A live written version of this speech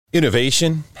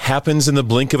Innovation happens in the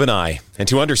blink of an eye, and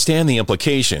to understand the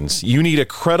implications, you need a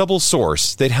credible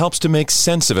source that helps to make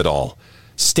sense of it all.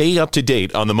 Stay up to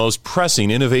date on the most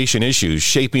pressing innovation issues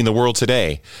shaping the world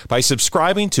today by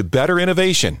subscribing to Better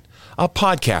Innovation, a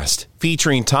podcast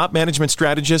featuring top management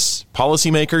strategists,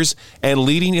 policymakers, and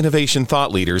leading innovation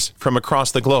thought leaders from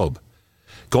across the globe.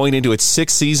 Going into its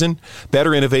sixth season,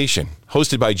 Better Innovation,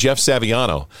 hosted by Jeff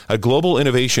Saviano, a global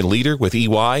innovation leader with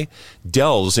EY,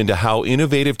 delves into how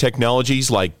innovative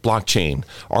technologies like blockchain,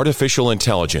 artificial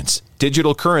intelligence,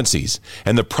 digital currencies,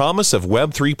 and the promise of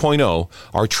Web 3.0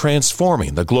 are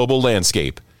transforming the global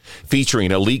landscape.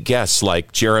 Featuring elite guests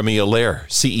like Jeremy Allaire,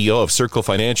 CEO of Circle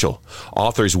Financial,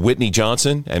 authors Whitney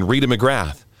Johnson and Rita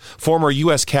McGrath, former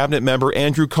U.S. Cabinet member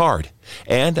Andrew Card,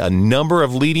 and a number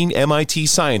of leading MIT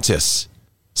scientists.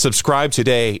 Subscribe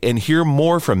today and hear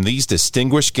more from these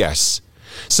distinguished guests.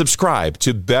 Subscribe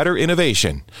to Better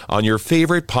Innovation on your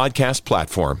favorite podcast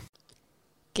platform.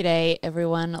 G'day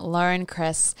everyone, Lauren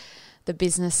Kress, the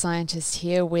business scientist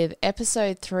here with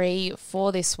episode 3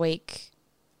 for this week.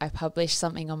 I published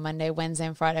something on Monday, Wednesday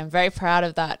and Friday. I'm very proud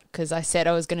of that because I said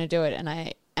I was going to do it and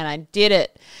I did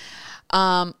it.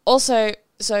 Also,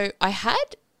 I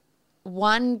had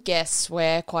one guest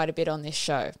swear quite a bit on this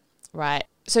show, right?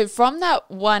 So from that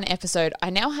one episode,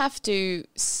 I now have to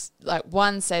say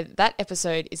that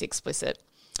episode is explicit.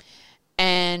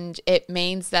 And it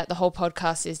means that the whole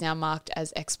podcast is now marked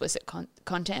as explicit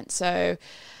content. So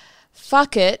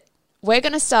fuck it. We're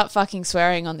going to start fucking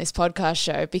swearing on this podcast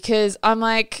show because I'm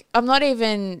not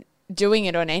even doing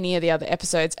it on any of the other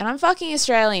episodes and I'm fucking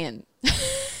Australian.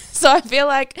 So I feel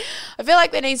like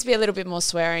there needs to be a little bit more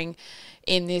swearing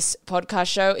in this podcast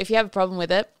show. If you have a problem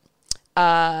with it,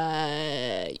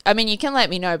 you can let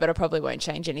me know, but I probably won't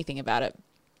change anything about it.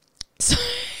 So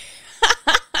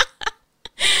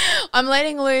I'm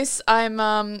letting loose. I'm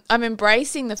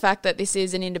embracing the fact that this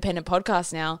is an independent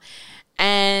podcast now.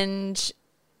 And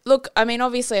look,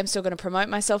 obviously I'm still going to promote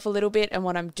myself a little bit and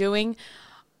what I'm doing.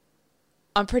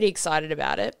 I'm pretty excited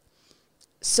about it.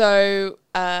 So,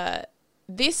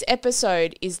 this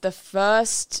episode is the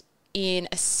first in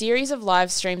a series of live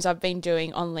streams I've been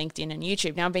doing on LinkedIn and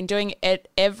YouTube. Now, I've been doing it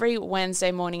every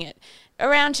Wednesday morning at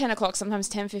around 10 o'clock, sometimes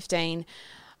 10:15.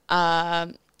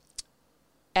 And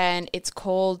it's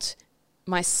called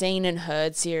my Seen and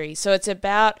Heard series. So it's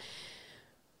about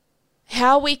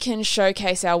how we can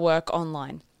showcase our work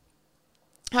online.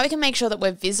 How we can make sure that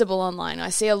we're visible online. I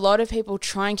see a lot of people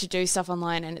trying to do stuff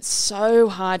online and it's so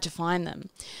hard to find them.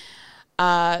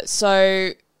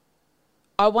 So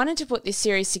I wanted to put this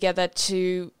series together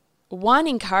to, one,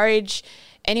 encourage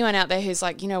anyone out there who's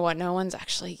like, you know what, no one's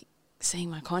actually seeing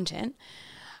my content,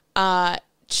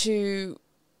 to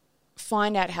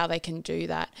find out how they can do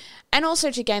that. And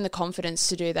also to gain the confidence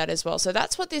to do that as well. So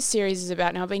that's what this series is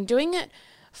about. Now, I've been doing it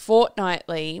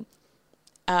fortnightly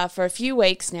for a few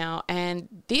weeks now,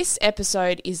 and this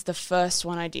episode is the first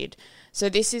one I did. So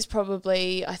this is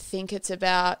probably, I think it's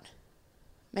about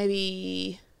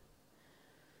maybe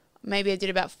I did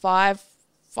about five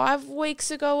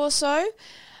weeks ago or so.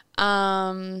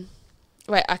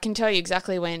 Wait, I can tell you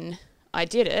exactly when I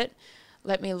did it.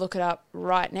 Let me look it up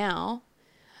right now.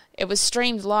 It was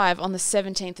streamed live on the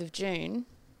 17th of June,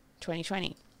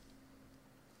 2020.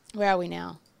 Where are we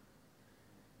now?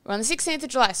 We're on the 16th of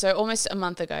July, so almost a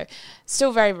month ago.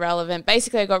 Still very relevant.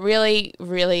 Basically, I got really,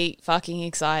 really fucking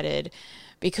excited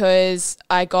because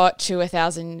I got to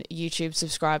 1,000 YouTube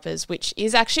subscribers, which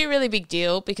is actually a really big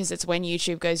deal because it's when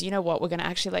YouTube goes, you know what, we're going to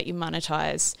actually let you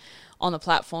monetize on the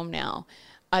platform now.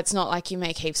 It's not like you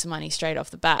make heaps of money straight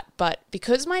off the bat, but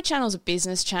because my channel's a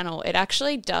business channel, it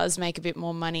actually does make a bit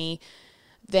more money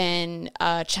than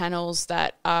channels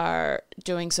that are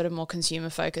doing sort of more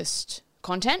consumer-focused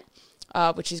content,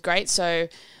 which is great. So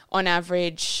on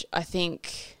average, I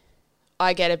think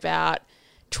I get about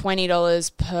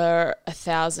 $20 per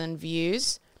 1,000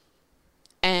 views,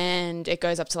 and it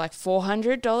goes up to like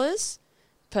 $400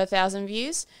 per 1,000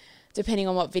 views, depending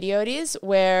on what video it is,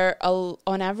 where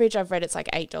on average I've read it's like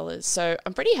 $8. So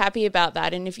I'm pretty happy about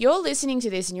that. And if you're listening to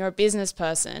this and you're a business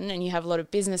person and you have a lot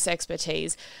of business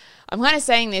expertise, I'm kind of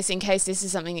saying this in case this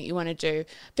is something that you want to do,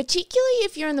 particularly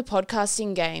if you're in the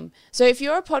podcasting game. So if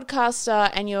you're a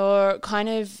podcaster and you're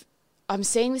I'm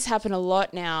seeing this happen a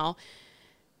lot now,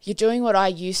 you're doing what I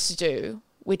used to do,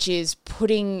 which is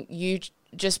putting your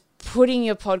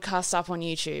podcast up on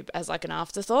YouTube as like an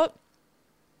afterthought.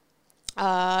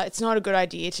 It's not a good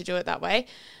idea to do it that way.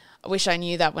 I wish I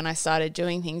knew that when I started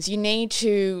doing things. You need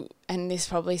to, and this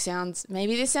sounds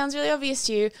really obvious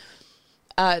to you,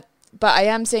 but I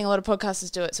am seeing a lot of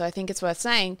podcasters do it, so I think it's worth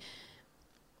saying.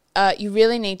 You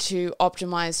really need to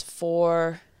optimize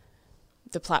for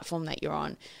the platform that you're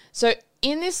on. So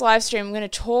in this live stream, I'm going to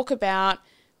talk about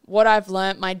what I've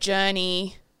learnt, my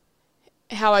journey,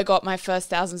 how I got my first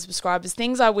 1,000 subscribers,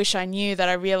 things I wish I knew that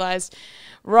I realized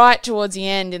right towards the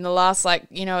end in the last, I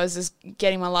was just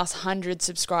getting my last 100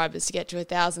 subscribers to get to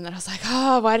 1,000 that I was like,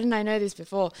 why didn't I know this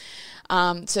before?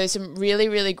 So some really,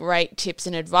 really great tips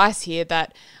and advice here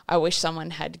that I wish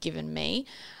someone had given me.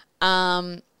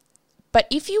 But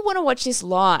if you want to watch this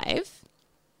live,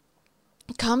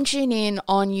 come tune in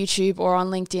on YouTube or on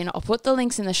LinkedIn. I'll put the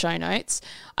links in the show notes.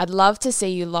 I'd love to see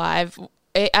you live.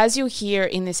 As you'll hear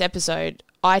in this episode,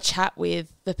 I chat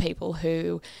with the people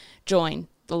who join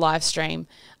the live stream.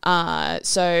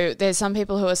 So there's some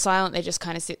people who are silent. They just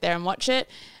kind of sit there and watch it.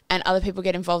 And other people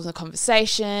get involved in the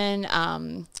conversation.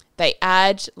 They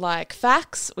add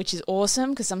facts, which is awesome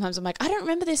because sometimes I'm like, I don't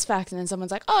remember this fact. And then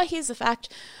someone's like, oh, here's the fact.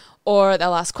 Or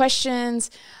they'll ask questions.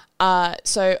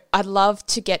 So I'd love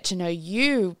to get to know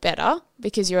you better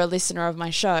because you're a listener of my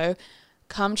show.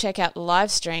 Come check out the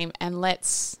live stream and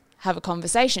let's have a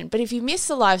conversation. But if you miss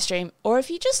the live stream or if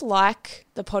you just like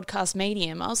the podcast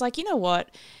medium, I was like, you know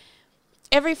what?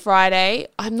 Every Friday,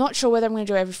 I'm not sure whether I'm going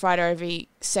to do every Friday or every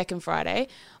second Friday.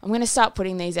 I'm going to start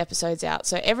putting these episodes out.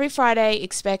 So every Friday,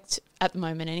 at the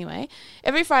moment anyway,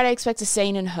 every Friday expect a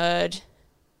seen and heard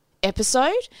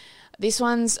episode. This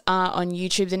one's on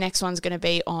YouTube. The next one's going to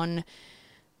be on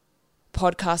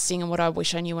podcasting and what I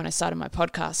wish I knew when I started my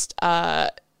podcast.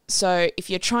 So if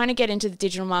you're trying to get into the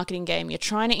digital marketing game, you're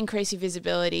trying to increase your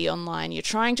visibility online, you're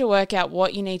trying to work out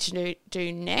what you need to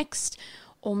do next,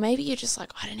 or maybe you're just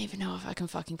like, I don't even know if I can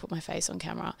fucking put my face on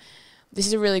camera. This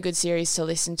is a really good series to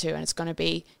listen to, and it's going to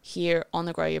be here on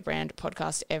the Grow Your Brand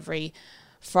podcast every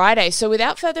Friday. So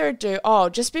without further ado,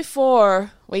 just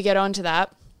before we get on to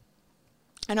that,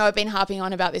 I know I've been harping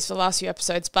on about this for the last few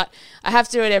episodes, but I have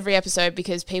to do it every episode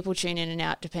because people tune in and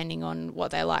out depending on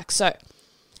what they like. So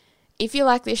if you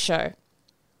like this show,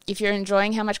 if you're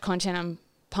enjoying how much content I'm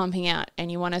pumping out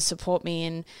and you want to support me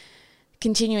in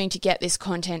continuing to get this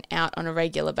content out on a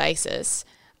regular basis,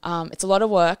 it's a lot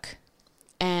of work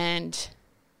and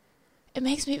it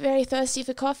makes me very thirsty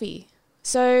for coffee.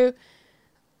 So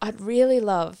I'd really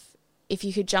love if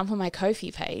you could jump on my Ko-fi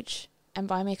page and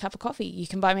buy me a cup of coffee. You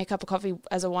can buy me a cup of coffee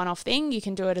as a one-off thing. You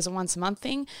can do it as a once-a-month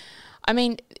thing. I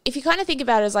mean, if you kind of think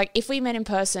about it as if we met in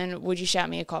person, would you shout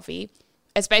me a coffee?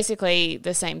 It's basically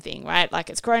the same thing, right?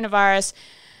 It's coronavirus.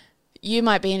 You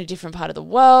might be in a different part of the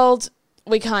world.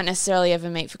 We can't necessarily ever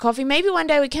meet for coffee. Maybe one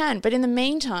day we can. But in the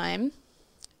meantime,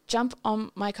 jump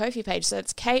on my Ko-fi page. So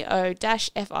it's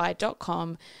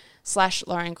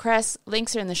ko-fi.com/Lauren Kress.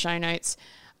 Links are in the show notes.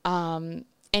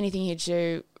 Anything you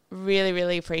do, really,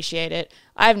 really appreciate it.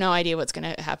 I have no idea what's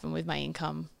going to happen with my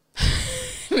income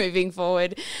moving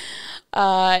forward.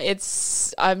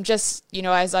 I'm just,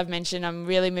 as I've mentioned, I'm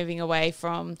really moving away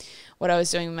from what I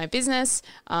was doing with my business.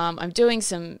 I'm doing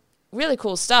some really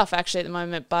cool stuff actually at the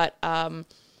moment, but trying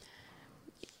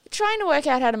to work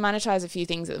out how to monetize a few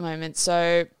things at the moment.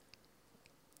 So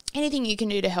anything you can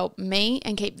do to help me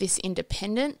and keep this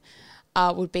independent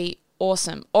would be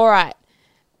awesome. All right.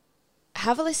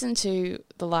 Have a listen to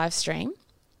the live stream.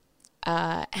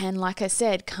 And like I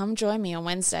said, come join me on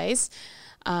Wednesdays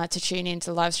to tune into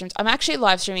the live streams. I'm actually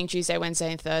live streaming Tuesday,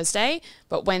 Wednesday, and Thursday,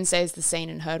 but Wednesday is the seen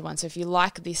and heard one. So if you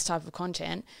like this type of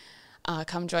content,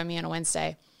 come join me on a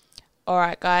Wednesday. All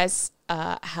right, guys,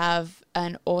 have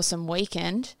an awesome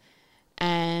weekend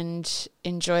and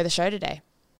enjoy the show today.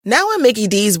 Now at Mickey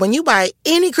D's, when you buy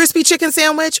any crispy chicken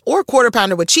sandwich or quarter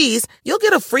pounder with cheese, you'll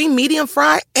get a free medium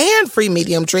fry and free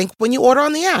medium drink when you order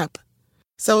on the app.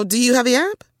 So do you have the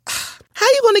app? How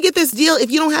you going to get this deal if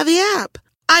you don't have the app?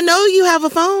 I know you have a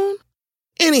phone.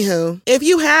 Anywho, if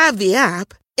you have the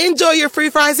app, enjoy your free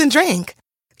fries and drink.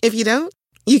 If you don't,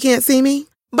 you can't see me,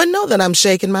 but know that I'm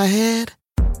shaking my head.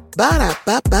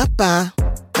 Ba-da-ba-ba-ba.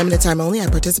 Limited time only. I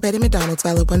participate in McDonald's.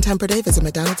 Valid one time per day. Visit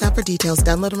McDonald's app for details.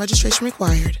 Download and registration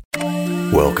required.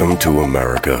 Welcome to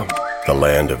America, the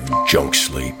land of junk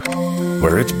sleep,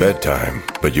 where it's bedtime,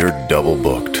 but you're double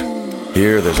booked.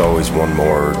 Here, there's always one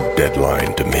more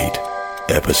deadline to meet,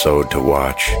 episode to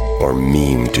watch, or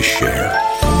meme to share.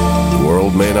 The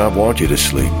world may not want you to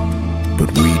sleep, but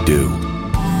we do.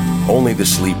 Only the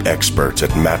sleep experts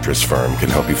at Mattress Firm can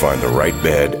help you find the right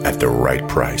bed at the right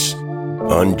price.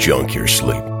 Unjunk your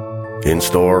sleep.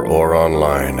 In-store or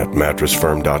online at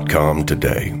mattressfirm.com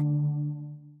today.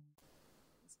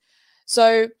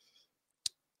 So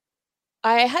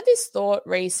I had this thought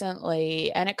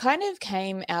recently, and it kind of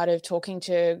came out of talking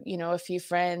to, a few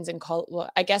friends and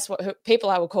I guess people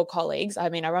I would call colleagues. I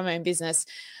mean, I run my own business.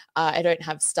 I don't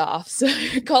have staff. So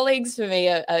colleagues for me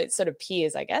are sort of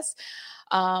peers, I guess.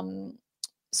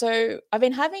 So I've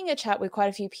been having a chat with quite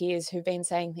a few peers who've been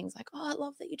saying things like, oh, I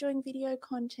love that you're doing video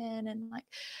content, and like,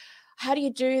 how do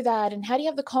you do that? And how do you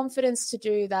have the confidence to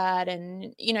do that?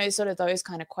 And, you know, sort of those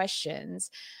kind of questions.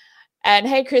 And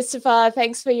hey, Christopher,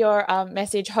 thanks for your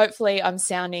message. Hopefully I'm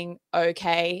sounding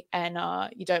okay, and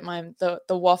you don't mind the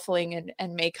waffling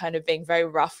and me kind of being very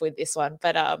rough with this one.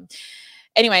 But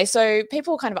anyway, so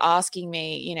people kind of asking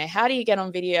me, you know, how do you get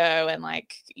on video? And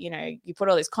like, you know, you put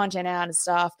all this content out and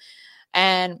stuff.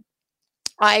 And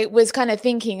I was kind of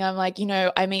thinking, I'm like, you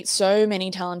know, I meet so many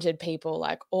talented people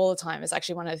like all the time. It's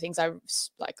actually one of the things I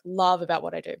like love about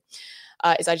what I do.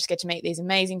 Is I just get to meet these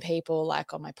amazing people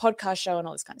like on my podcast show and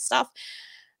all this kind of stuff.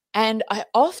 And I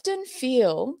often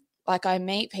feel like I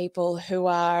meet people who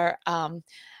are,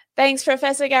 thanks,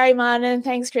 Professor Gary Martin.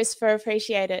 Thanks, Christopher.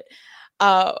 Appreciate it.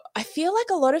 I feel like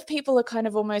a lot of people are kind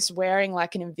of almost wearing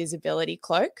like an invisibility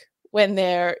cloak when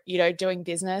they're, you know, doing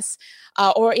business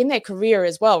or in their career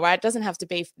as well, right? This doesn't have to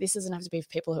be for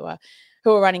people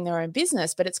who are running their own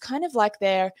business, but it's kind of like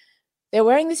they're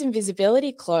wearing this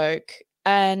invisibility cloak.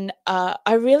 And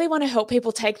I really want to help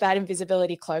people take that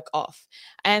invisibility cloak off.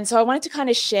 And so I wanted to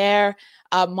kind of share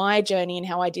my journey and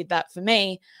how I did that for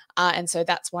me. And so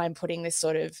that's why I'm putting this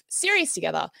sort of series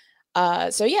together.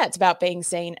 So yeah, it's about being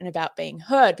seen and about being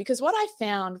heard, because what I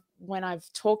found when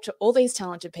I've talked to all these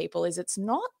talented people is it's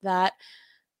not that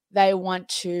they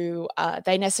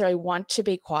necessarily want to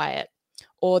be quiet,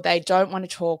 or they don't want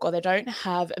to talk, or they don't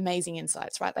have amazing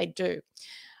insights, right? They do.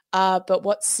 But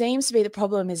what seems to be the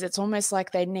problem is it's almost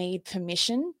like they need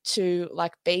permission to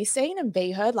like be seen and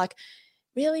be heard. Like,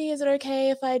 really, is it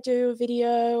okay if I do a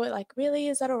video? Like, really,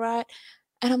 is that all right?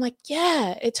 And I'm like,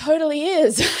 yeah, it totally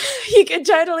is. You can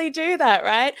totally do that,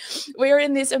 right? We're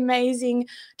in this amazing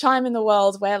time in the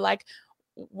world where like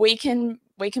we can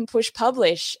push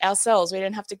publish ourselves. We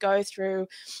don't have to go through,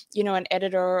 you know, an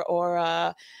editor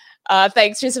or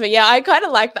thanks, Christopher. Yeah, I kind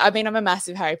of like that. I mean, I'm a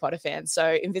massive Harry Potter fan,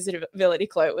 so invisibility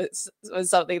cloak was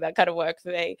something that kind of worked for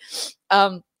me.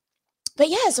 But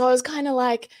yeah, so I was kind of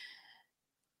like,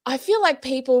 I feel like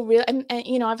people really, and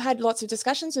you know, I've had lots of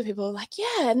discussions with people like,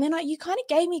 yeah, and then you kind of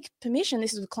gave me permission.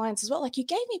 This is with clients as well. Like, you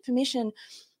gave me permission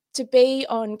to be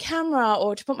on camera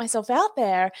or to put myself out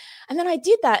there. And then I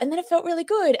did that. And then it felt really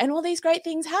good. And all these great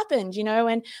things happened, you know,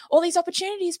 and all these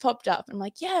opportunities popped up. I'm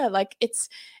like, yeah, like it's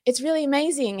really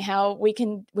amazing how we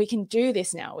can do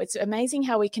this now. It's amazing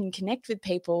how we can connect with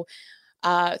people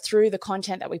through the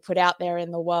content that we put out there in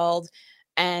the world.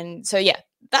 And so, yeah,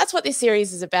 that's what this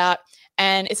series is about.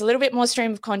 And it's a little bit more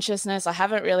stream of consciousness. I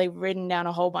haven't really written down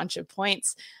a whole bunch of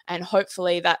points. And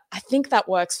hopefully I think that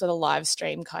works for the live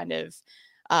stream kind of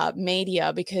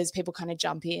media, because people kind of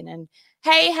jump in and,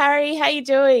 hey, Harry, how you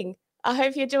doing? I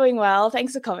hope you're doing well.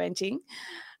 Thanks for commenting.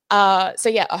 So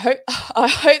yeah, I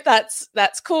hope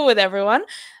that's cool with everyone.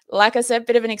 Like I said,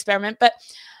 bit of an experiment, but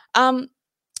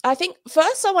I think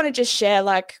first I want to just share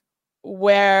like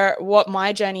what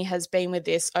my journey has been with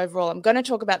this overall. I'm going to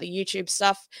talk about the YouTube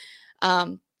stuff.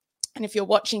 And if you're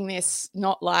watching this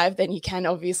not live, then you can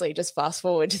obviously just fast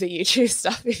forward to the YouTube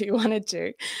stuff if you wanted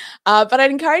to. But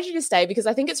I'd encourage you to stay, because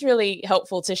I think it's really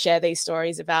helpful to share these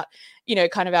stories about, you know,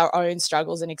 kind of our own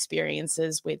struggles and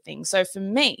experiences with things. So for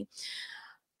me,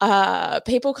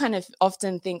 people kind of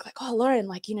often think like, oh, Lauren,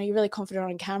 like, you know, you're really confident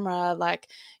on camera. Like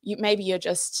maybe you're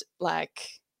just like,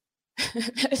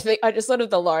 I just thought of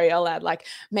the L'Oreal ad, like,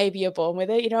 maybe you're born with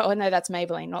it, you know. Oh no, that's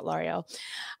Maybelline, not L'Oreal.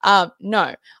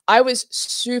 No, I was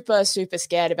super, super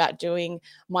scared about doing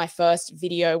my first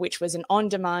video, which was an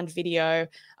on-demand video,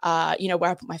 you know, where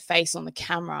I put my face on the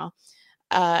camera.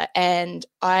 And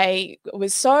I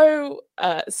was so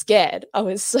scared. I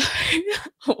was so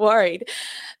worried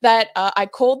that I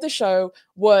called the show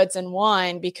Words and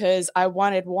Wine, because I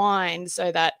wanted wine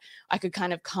so that I could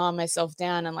kind of calm myself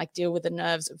down and like deal with the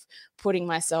nerves of putting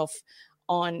myself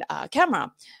on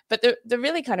camera. But the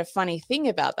really kind of funny thing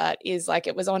about that is like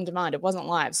it was on demand. It wasn't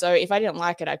live. So if I didn't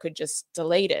like it, I could just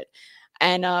delete it.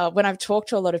 And when I've talked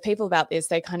to a lot of people about this,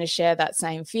 they kind of share that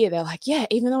same fear. They're like, yeah,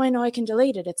 even though I know I can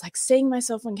delete it, it's like seeing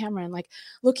myself on camera and like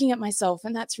looking at myself.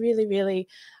 And that's really, really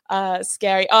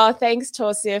scary. Oh, thanks,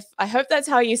 Torsif. I hope that's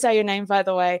how you say your name, by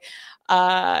the way.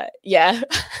 Yeah,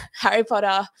 Harry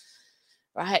Potter,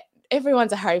 right?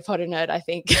 Everyone's a Harry Potter nerd, I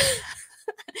think.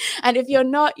 And if you're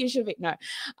not, you should be. No,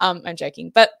 I'm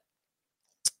joking. But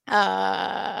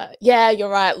yeah, you're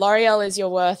right. L'Oreal is You're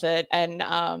Worth It, and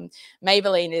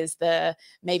Maybelline is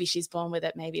maybe she's born with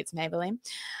it, maybe it's Maybelline.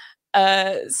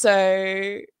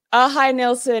 So hi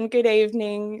Nelson, good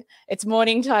evening. It's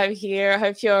morning time here. I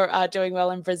hope you're doing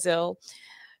well in Brazil.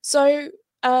 So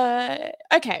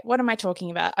okay, what am I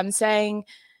talking about? I'm saying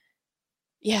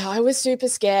Yeah, I was super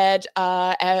scared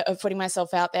of putting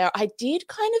myself out there. I did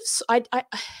kind of,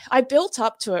 I built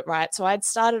up to it, right? So I'd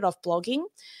started off blogging.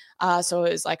 So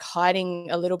it was like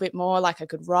hiding a little bit more, like I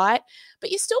could write,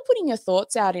 but you're still putting your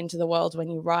thoughts out into the world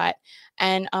when you write.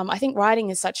 And I think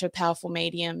writing is such a powerful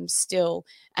medium still,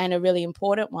 and a really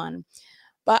important one.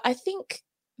 But I think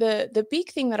the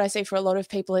big thing that I see for a lot of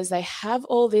people is they have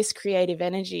all this creative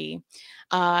energy,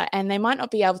 and they might not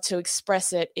be able to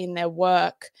express it in their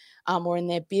work or in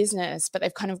their business, but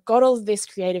they've kind of got all this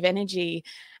creative energy,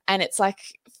 and it's like,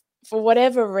 for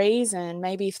whatever reason,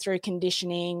 maybe through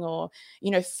conditioning or,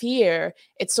 fear,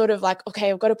 it's sort of like,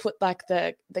 okay, I've got to put like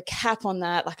the cap on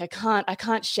that. Like I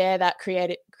can't share that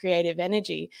creative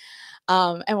energy.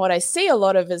 And what I see a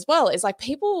lot of as well is like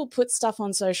people will put stuff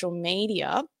on social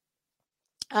media,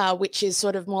 which is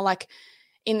sort of more like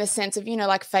in the sense of,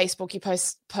 like Facebook, you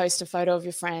post a photo of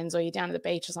your friends, or you're down at the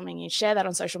beach or something, and you share that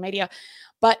on social media.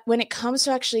 But when it comes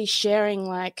to actually sharing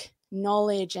like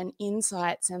knowledge and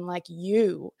insights and like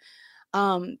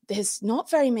there's not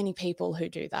very many people who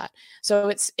do that. So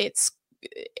it's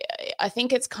I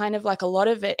think it's kind of like a lot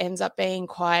of it ends up being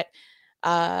quite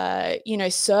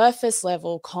surface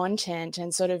level content,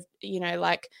 and sort of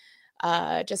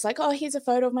just like, oh, here's a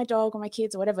photo of my dog or my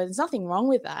kids or whatever. There's nothing wrong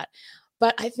with that.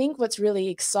 But I think what's really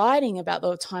exciting about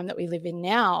the time that we live in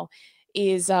now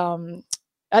is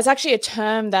it's actually a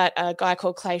term that a guy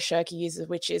called Clay Shirky uses,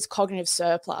 which is cognitive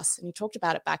surplus. And he talked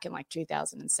about it back in like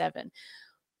 2007.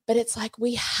 But it's like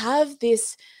we have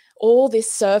all this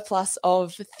surplus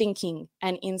of thinking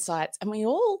and insights, and we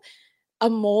all are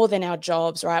more than our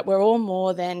jobs, right? We're all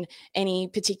more than any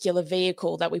particular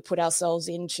vehicle that we put ourselves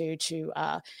into to,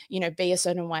 be a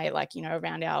certain way, like,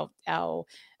 around our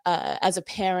as a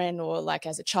parent, or like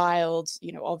as a child,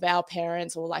 of our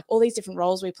parents, or like all these different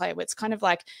roles we play. It's kind of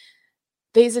like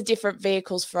these are different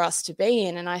vehicles for us to be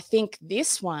in. And I think the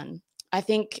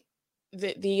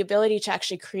ability to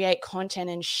actually create content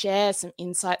and share some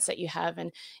insights that you have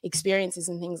and experiences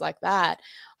and things like that,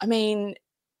 I mean,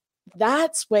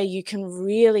 that's where you can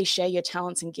really share your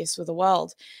talents and gifts with the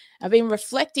world. I've been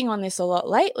reflecting on this a lot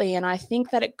lately, and I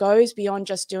think that it goes beyond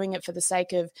just doing it for the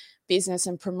sake of business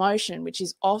and promotion, which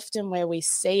is often where we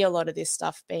see a lot of this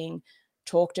stuff being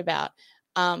talked about.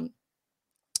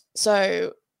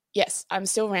 So yes, I'm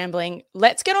still rambling.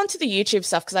 Let's get on to the YouTube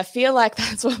stuff, because I feel like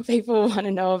that's what people want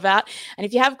to know about. And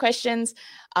if you have questions,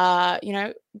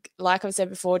 like I've said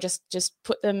before, just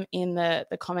put them in the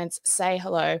comments, say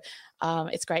hello.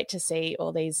 It's great to see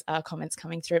all these comments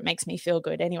coming through. It makes me feel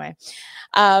good anyway.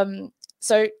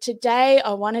 So today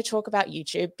I want to talk about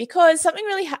YouTube, because something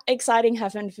really exciting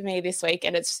happened for me this week,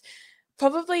 and it's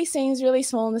probably seems really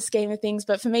small in the scheme of things,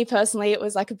 but for me personally, it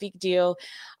was like a big deal,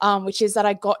 which is that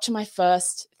I got to my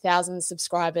first 1,000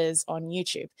 subscribers on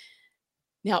YouTube.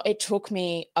 Now, it took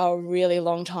me a really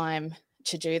long time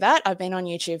to do that. I've been on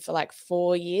YouTube for like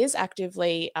 4 years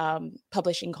actively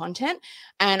publishing content,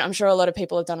 and I'm sure a lot of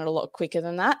people have done it a lot quicker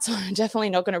than that. So I'm definitely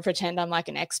not going to pretend I'm like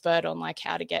an expert on like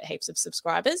how to get heaps of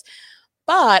subscribers.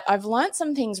 But I've learned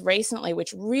some things recently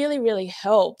which really, really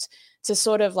helped to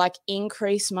sort of like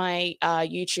increase my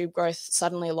YouTube growth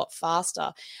suddenly a lot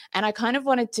faster. And I kind of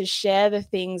wanted to share the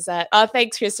things that,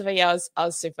 thanks, Christopher. Yeah, I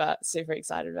was super, super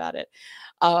excited about it.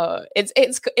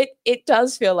 It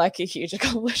does feel like a huge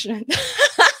accomplishment.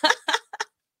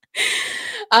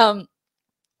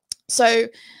 So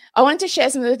I wanted to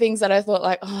share some of the things that I thought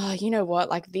like, oh, you know what,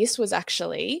 like this was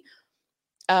actually,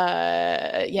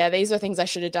 these are things I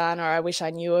should have done, or I wish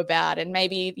I knew about. And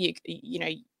maybe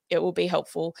it will be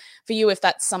helpful for you if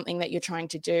that's something that you're trying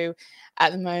to do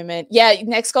at the moment. Yeah,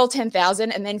 next goal,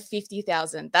 10,000 and then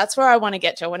 50,000. That's where I want to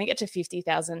get to. I want to get to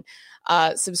 50,000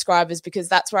 subscribers, because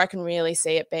that's where I can really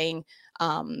see it being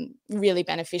really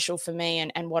beneficial for me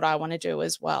and what I want to do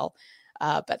as well.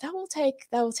 But that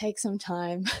will take some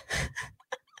time.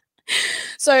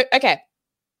 So, okay.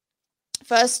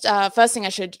 First thing I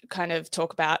should kind of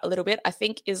talk about a little bit, I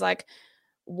think, is like,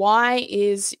 why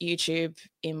is YouTube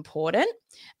important?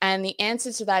 And the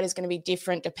answer to that is going to be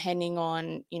different depending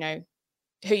on,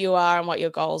 who you are and what your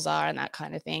goals are and that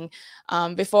kind of thing.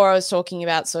 Before I was talking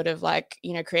about sort of like,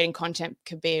 creating content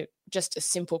could be just a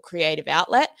simple creative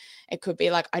outlet. It could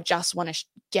be like, I just want to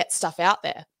get stuff out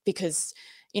there because,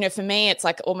 for me, it's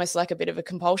like almost like a bit of a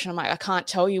compulsion. I'm like, I can't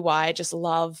tell you why.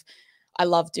 I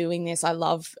love doing this. I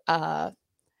love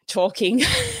talking.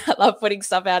 I love putting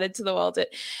stuff out into the world.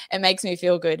 It makes me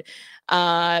feel good.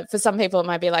 For some people, it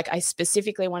might be like, I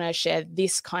specifically want to share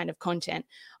this kind of content.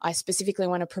 I specifically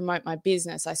want to promote my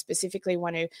business. I specifically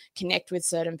want to connect with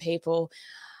certain people.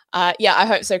 I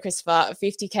hope so, Christopher.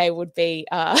 50K would be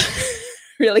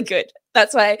really good.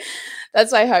 That's my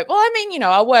hope. Well, I mean,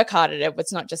 I'll work hard at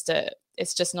it.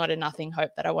 It's just not a nothing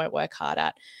hope that I won't work hard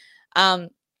at.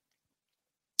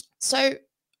 So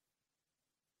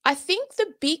I think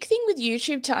the big thing with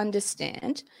YouTube to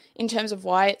understand in terms of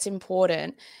why it's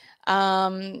important,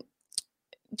 I'll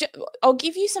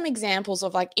give you some examples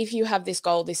of like, if you have this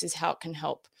goal, this is how it can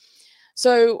help.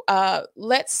 So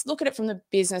let's look at it from the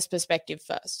business perspective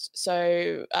first.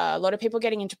 So a lot of people are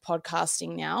getting into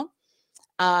podcasting now,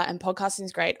 and podcasting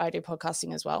is great. I do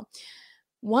podcasting as well.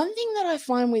 One thing that I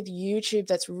find with YouTube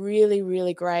that's really,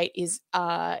 really great is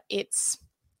it's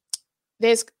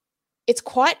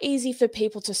quite easy for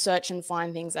people to search and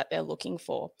find things that they're looking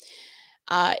for.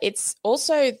 It's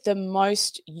also the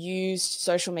most used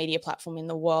social media platform in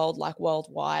the world, like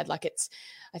worldwide.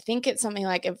 I think it's something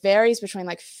like, it varies between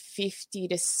like 50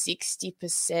 to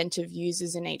 60% of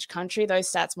users in each country. Those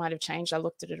stats might have changed. I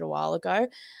looked at it a while ago.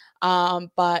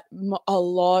 But a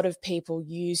lot of people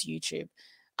use YouTube.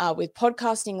 With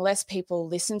podcasting, less people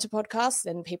listen to podcasts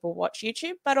than people watch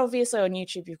YouTube. But obviously on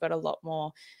YouTube, you've got a lot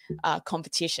more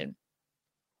competition.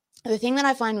 The thing that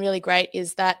I find really great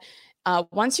is that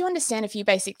once you understand a few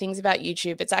basic things about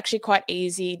YouTube, it's actually quite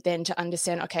easy then to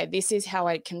understand, okay, this is how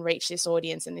I can reach this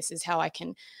audience and this is how I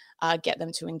can get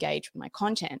them to engage with my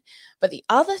content. But the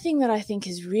other thing that I think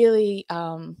is really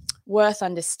worth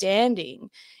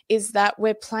understanding is that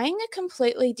we're playing a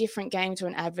completely different game to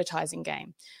an advertising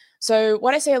game. So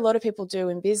what I see a lot of people do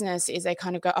in business is they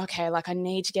kind of go, okay, like I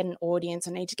need to get an audience.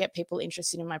 I need to get people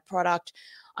interested in my product.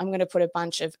 I'm going to put a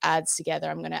bunch of ads together.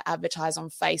 I'm going to advertise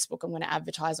on Facebook. I'm going to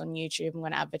advertise on YouTube. I'm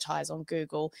going to advertise on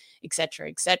Google, et cetera,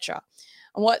 et cetera.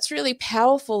 And what's really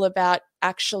powerful about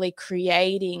actually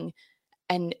creating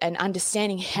and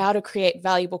understanding how to create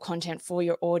valuable content for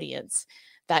your audience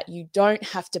that you don't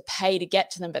have to pay to get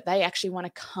to them, but they actually want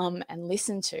to come and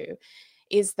listen to,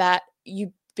 is that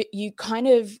you kind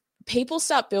of, people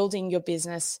start building your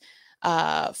business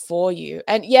for you.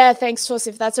 And yeah, thanks,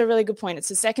 Torsif. That's a really good point. It's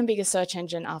the second biggest search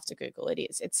engine after Google. It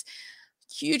is. It's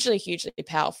hugely, hugely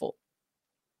powerful.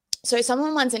 So if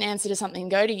someone wants an answer to something,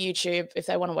 go to YouTube. If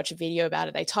they want to watch a video about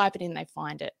it, they type it in, they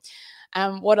find it.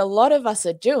 What a lot of us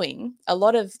are doing, a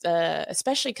lot of the,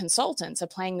 especially consultants, are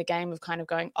playing the game of kind of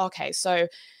going, okay, so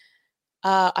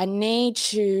I need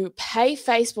to pay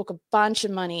Facebook a bunch of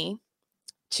money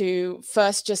to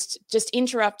first just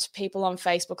interrupt people on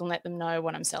Facebook and let them know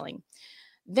what I'm selling.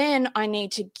 Then I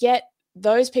need to get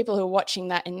those people who are watching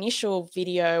that initial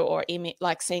video or image,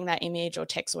 like seeing that image or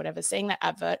text or whatever, seeing that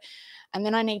advert, and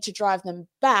then I need to drive them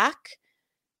back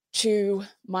to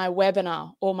my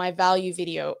webinar or my value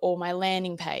video or my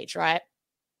landing page, right?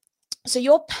 So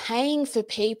you're paying for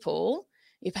people,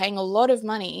 you're paying a lot of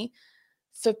money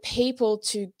for people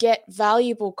to get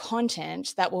valuable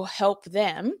content that will help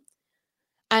them.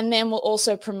 And then we'll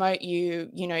also promote you,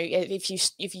 if you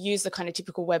use the kind of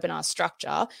typical webinar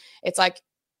structure, it's like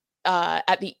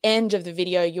at the end of the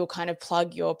video, you'll kind of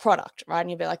plug your product, right? And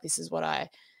you'll be like, this is what I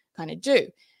kind of do.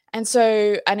 And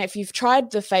so, and if you've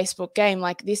tried the Facebook game,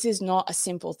 like this is not a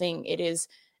simple thing. It is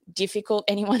difficult.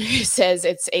 Anyone who says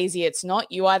it's easy, it's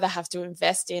not. You either have to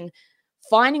invest in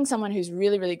finding someone who's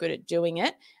really, really good at doing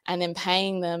it and then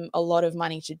paying them a lot of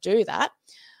money to do that.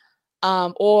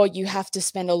 Or you have to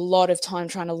spend a lot of time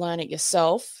trying to learn it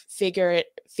yourself, figure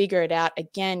it out.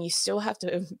 Again, you still have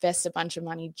to invest a bunch of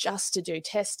money just to do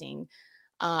testing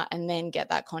and then get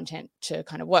that content to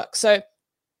kind of work. So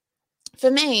for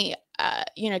me,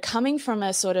 coming from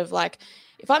a sort of like,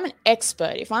 if I'm an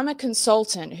expert, if I'm a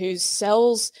consultant who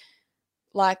sells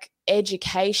like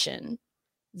education,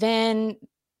 then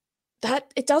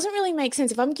that it doesn't really make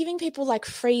sense. If I'm giving people like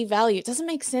free value, it doesn't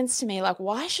make sense to me. Like,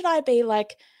 why should I be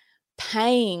like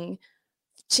paying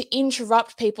to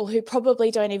interrupt people who probably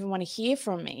don't even want to hear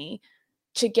from me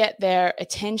to get their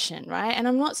attention, right? And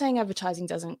I'm not saying advertising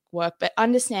doesn't work, but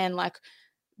understand like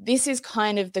this is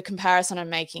kind of the comparison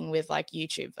I'm making with like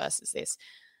YouTube versus this.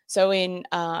 So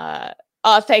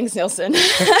thanks, Nilsson.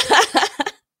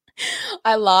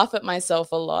 I laugh at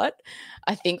myself a lot.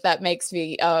 I think that makes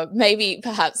me, maybe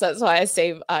perhaps that's why I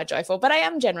seem joyful, but I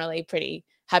am generally pretty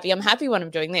happy. I'm happy when I'm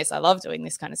doing this. I love doing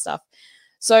this kind of stuff.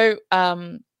 So,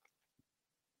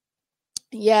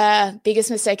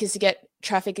 biggest mistake is to get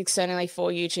traffic externally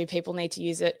for YouTube. People need to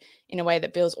use it in a way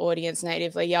that builds audience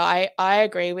natively. Yeah, I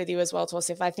agree with you as well,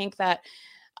 Torsif. I think that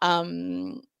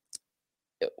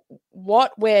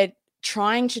what we're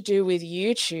trying to do with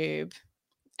YouTube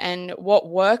and what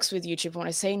works with YouTube, and what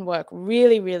I've seen work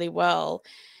really, really well,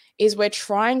 is we're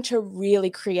trying to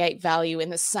really create value in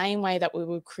the same way that we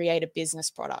would create a business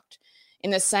product.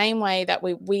 in the same way that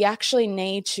we actually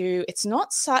need to, it's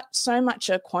not so much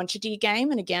a quantity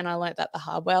game. And again, I learned that the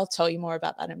hard way. I'll tell you more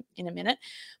about that in a minute.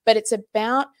 But it's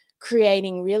about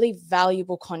creating really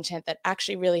valuable content that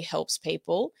actually really helps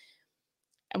people.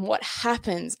 And what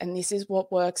happens, and this is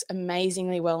what works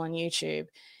amazingly well on YouTube,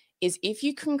 is if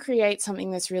you can create something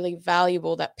that's really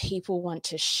valuable that people want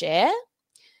to share,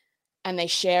 and they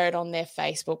share it on their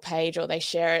Facebook page or they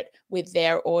share it with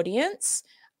their audience,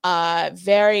 not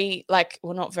very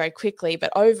quickly,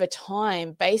 but over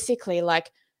time, basically,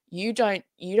 like, you don't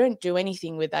do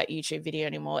anything with that YouTube video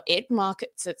anymore. It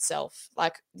markets itself.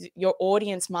 Like, your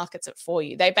audience markets it for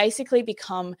you. They basically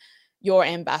become your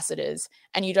ambassadors,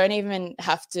 and you don't even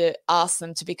have to ask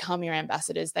them to become your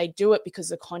ambassadors. They do it because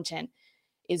the content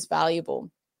is valuable.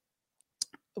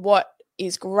 What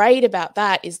is great about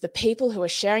that is the people who are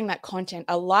sharing that content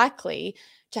are likely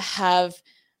to have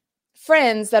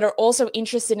friends that are also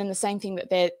interested in the same thing that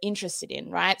they're interested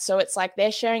in, right? So it's like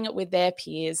they're sharing it with their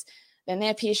peers, then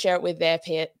their peers share it with their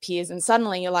peers, and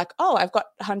suddenly you're like, oh, I've got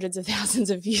hundreds of thousands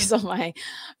of views on my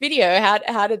video.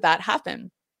 How did that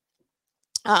happen?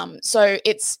 So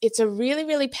it's a really,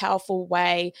 really powerful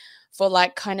way for,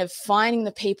 like, kind of finding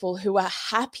the people who are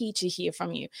happy to hear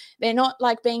from you. They're not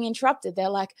like being interrupted. They're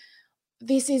like,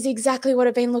 this is exactly what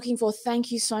I've been looking for.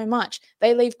 Thank you so much.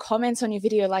 They leave comments on your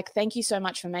video like, thank you so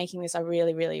much for making this. I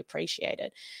really, really appreciate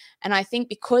it. And I think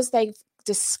because they've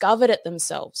discovered it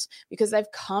themselves, because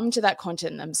they've come to that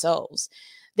content themselves,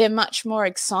 they're much more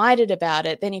excited about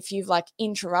it than if you've, like,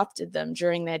 interrupted them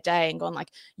during their day and gone like,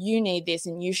 you need this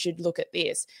and you should look at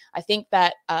this. I think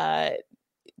that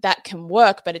that can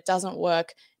work, but it doesn't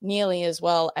work nearly as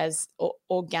well as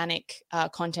organic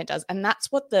content does. And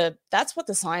that's what the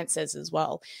science says as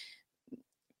well.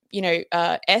 You know,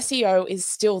 SEO is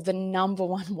still the number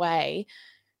one way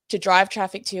to drive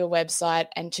traffic to your website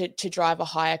and to drive a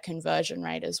higher conversion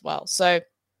rate as well. So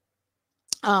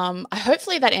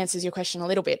hopefully that answers your question a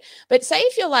little bit. But say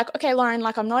if you're like, okay, Lauren,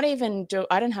 like,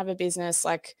 I don't have a business,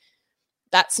 like,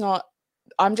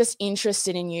 I'm just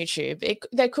interested in YouTube.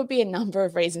 There could be a number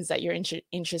of reasons that you're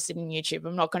interested in YouTube.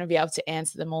 I'm not going to be able to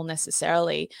answer them all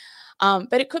necessarily.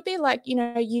 But it could be like, you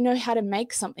know how to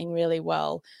make something really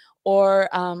well, or,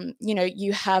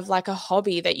 you have like a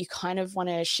hobby that you kind of want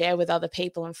to share with other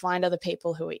people and find other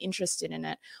people who are interested in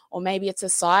it. Or maybe it's a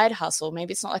side hustle.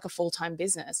 Maybe it's not like a full-time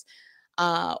business.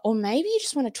 Or maybe you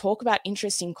just want to talk about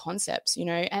interesting concepts,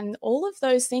 and all of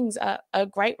those things are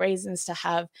great reasons to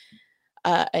have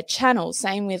a channel.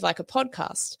 Same with like a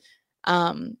podcast.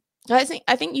 I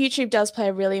think YouTube does play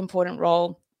a really important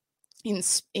role in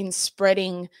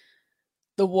spreading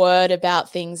the word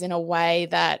about things in a way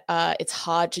that it's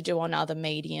hard to do on other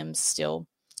mediums still.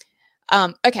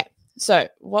 Okay, so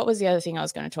what was the other thing I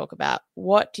was going to talk about?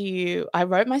 I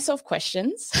wrote myself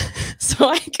questions so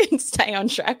I can stay on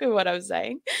track with what I was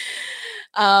saying.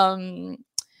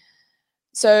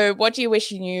 So what do you wish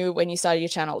you knew when you started your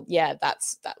channel? Yeah, that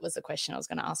was the question I was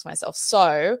going to ask myself.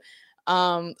 So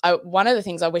one of the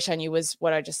things I wish I knew was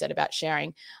what I just said about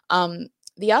sharing.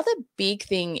 The other big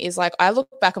thing is, like, I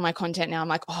look back on my content now, I'm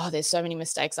like, oh, there's so many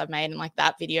mistakes I've made. And like,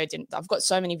 that video I've got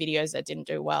so many videos that didn't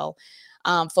do well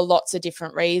for lots of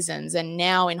different reasons. And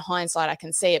now in hindsight, I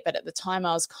can see it. But at the time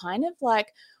I was kind of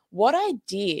like, what I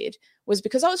did was,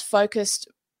 because I was focused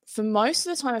for most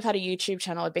of the time I've had a YouTube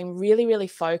channel, I've been really, really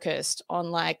focused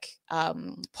on like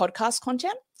podcast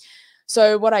content.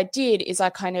 So what I did is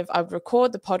I would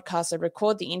record the podcast, I'd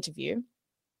record the interview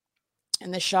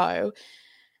and the show,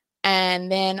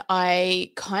 and then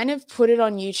I kind of put it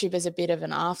on YouTube as a bit of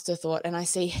an afterthought. And I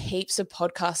see heaps of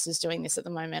podcasters doing this at the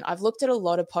moment. I've looked at a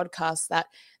lot of podcasts that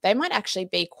they might actually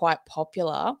be quite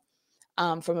popular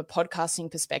from a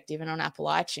podcasting perspective and on Apple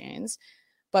iTunes,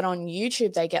 but on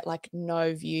YouTube, they get like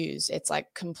no views. It's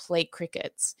like complete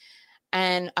crickets.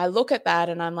 And I look at that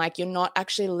and I'm like, you're not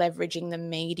actually leveraging the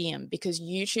medium, because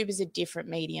YouTube is a different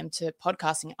medium to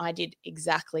podcasting. I did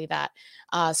exactly that.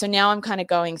 So now I'm kind of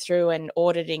going through and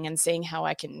auditing and seeing how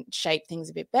I can shape things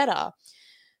a bit better.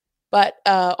 But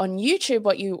on YouTube,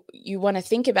 what you want to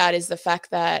think about is the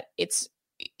fact that it's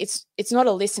not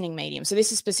a listening medium. So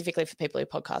this is specifically for people who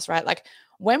podcast, right? Like,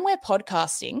 when we're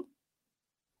podcasting,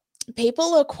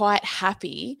 people are quite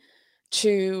happy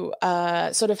to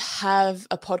sort of have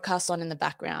a podcast on in the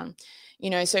background.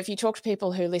 So if you talk to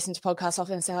people who listen to podcasts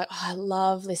often and say like, oh, I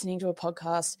love listening to a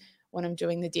podcast when I'm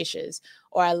doing the dishes,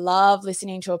 or I love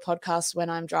listening to a podcast when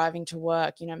I'm driving to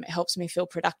work, it helps me feel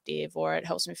productive, or it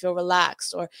helps me feel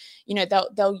relaxed, or,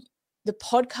 the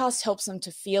podcast helps them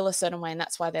to feel a certain way, and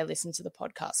that's why they listen to the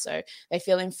podcast. So they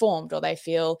feel informed, or they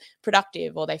feel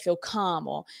productive, or they feel calm,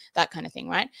 or that kind of thing,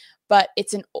 right? But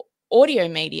it's audio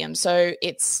medium. So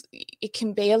it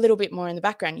can be a little bit more in the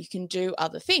background. You can do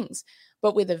other things.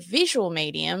 But with a visual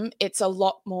medium, it's a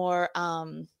lot more,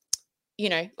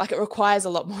 like it requires a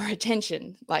lot more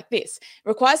attention like this. It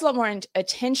requires a lot more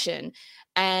attention.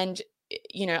 And,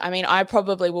 I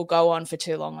probably will go on for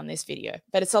too long on this video,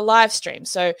 but it's a live stream.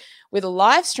 So with a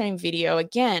live stream video,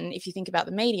 again, if you think about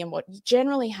the medium, what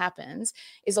generally happens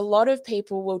is a lot of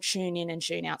people will tune in and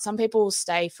tune out. Some people will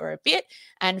stay for a bit.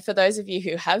 And for those of you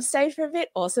who have stayed for a bit,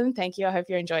 awesome. Thank you. I hope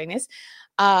you're enjoying this.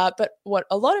 But what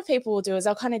a lot of people will do is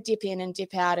they'll kind of dip in and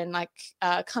dip out and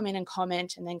come in and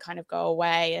comment and then kind of go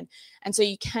away. And so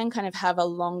you can kind of have a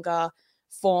longer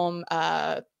form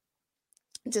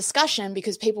discussion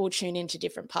because people will tune into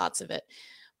different parts of it.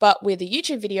 But with a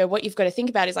YouTube video, what you've got to think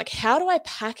about is how do I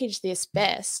package this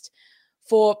best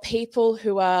for people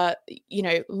who are,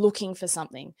 looking for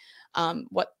something?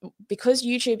 Because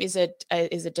YouTube is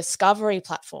a discovery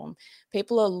platform,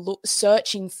 people are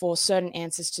searching for certain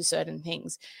answers to certain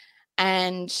things.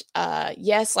 And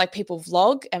yes, people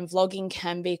vlog, and vlogging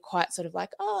can be quite sort of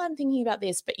I'm thinking about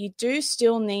this, but you do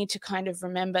still need to kind of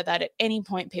remember that at any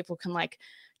point people can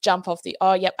jump off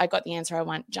yep, I got the answer I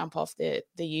want, jump off the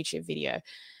YouTube video.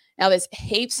 Now there's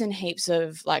heaps and heaps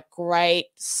of great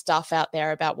stuff out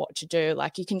there about what to do.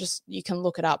 You can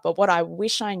look it up. But what I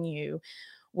wish I knew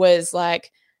was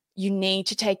you need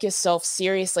to take yourself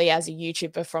seriously as a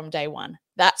YouTuber from day one.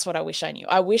 That's what I wish I knew.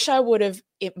 I wish I would have,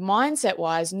 mindset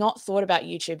wise, not thought about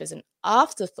YouTube as an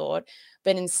afterthought,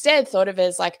 but instead thought of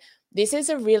it as this is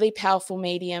a really powerful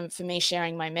medium for me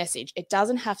sharing my message. It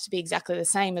doesn't have to be exactly the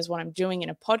same as what I'm doing in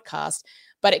a podcast,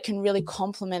 but it can really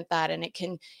complement that, and it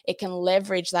can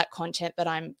leverage that content that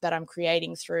I'm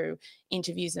creating through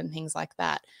interviews and things like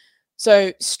that.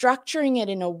 So structuring it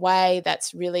in a way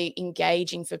that's really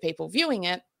engaging for people viewing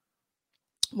it,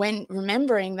 when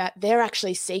remembering that they're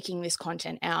actually seeking this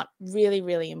content out, really,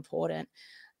 really important.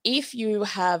 If you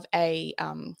have a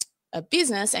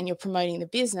business and you're promoting the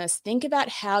business, think about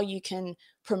how you can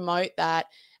promote that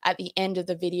at the end of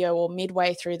the video or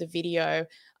midway through the video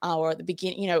or at the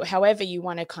beginning, however you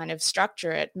want to kind of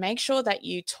structure it. Make sure that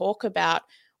you talk about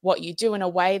what you do in a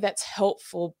way that's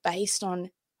helpful based on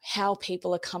how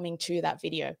people are coming to that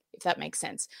video, if that makes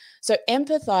sense. So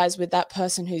empathize with that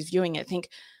person who's viewing it. Think,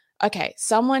 okay,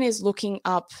 someone is looking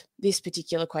up this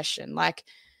particular question,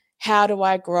 how do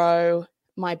I grow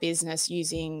my business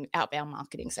using outbound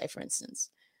marketing, say, for instance.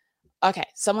 Okay,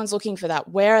 someone's looking for that.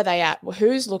 Where are they at?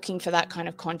 Who's looking for that kind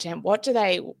of content? What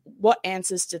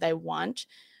answers do they want?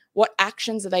 What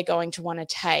actions are they going to want to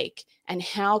take? And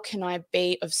how can I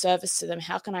be of service to them?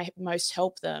 How can I most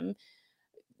help them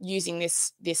using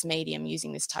this medium,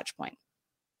 using this touch point?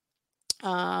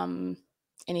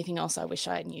 Anything else I wish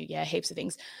I knew? Yeah, heaps of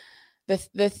things.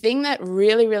 The thing that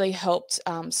really, really helped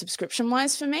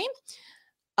subscription-wise for me,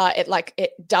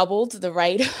 it doubled the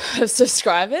rate of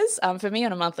subscribers for me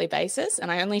on a monthly basis.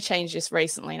 And I only changed this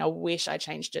recently, and I wish I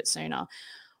changed it sooner,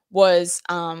 was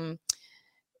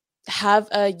have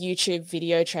a YouTube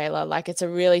video trailer. It's a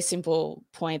really simple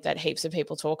point that heaps of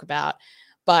people talk about.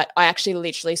 But I actually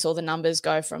literally saw the numbers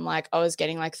go from I was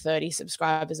getting 30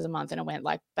 subscribers a month, and it went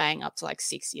bang up to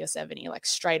 60 or 70,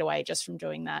 straight away just from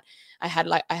doing that. I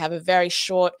have a very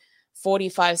short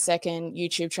 45-second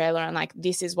YouTube trailer, and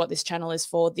this is what this channel is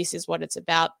for. This is what it's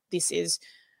about. This is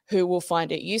who will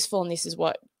find it useful. And this is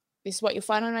what you'll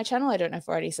find on my channel. I don't know if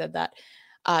I already said that.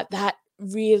 That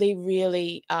really,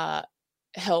 really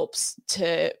helps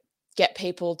to get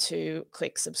people to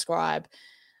click subscribe.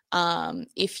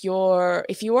 If you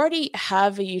already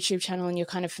have a YouTube channel and you're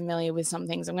kind of familiar with some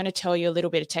things, I'm going to tell you a little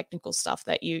bit of technical stuff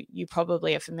that you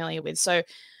probably are familiar with. So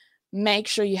make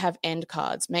sure you have end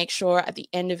cards. Make sure at the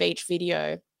end of each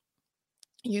video,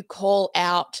 you call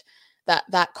out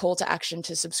that call to action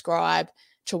to subscribe,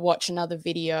 to watch another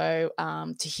video,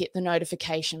 to hit the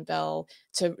notification bell,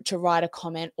 to write a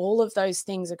comment. All of those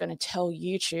things are going to tell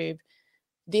YouTube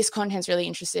this content's really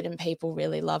interested and people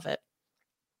really love it.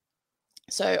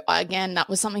 So again, that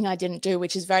was something I didn't do,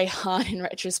 which is very hard in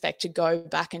retrospect to go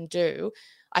back and do.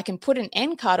 I can put an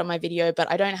end card on my video, but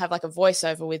I don't have a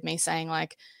voiceover with me saying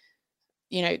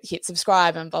hit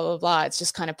subscribe and blah, blah, blah. It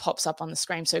just kind of pops up on the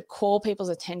screen. So call people's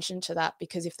attention to that,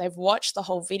 because if they've watched the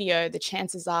whole video, the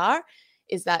chances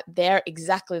is that they're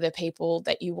exactly the people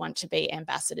that you want to be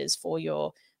ambassadors for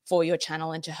your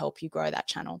channel and to help you grow that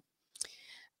channel.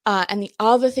 And the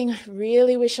other thing I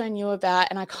really wish I knew about,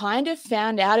 and I kind of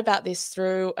found out about this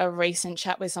through a recent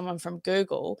chat with someone from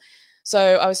Google.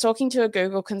 So I was talking to a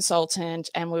Google consultant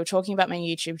and we were talking about my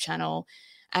YouTube channel,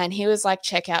 and he was like,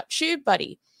 check out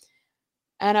TubeBuddy.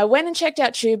 And I went and checked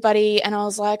out TubeBuddy, and I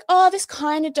was like, oh, this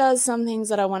kind of does some things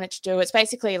that I want it to do. It's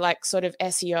basically like sort of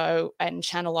SEO and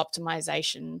channel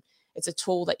optimization. It's a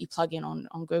tool that you plug in on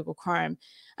Google Chrome. And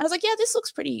I was like, yeah, this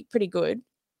looks pretty good.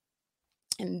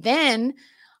 And then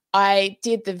I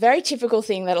did the very typical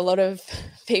thing that a lot of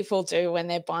people do when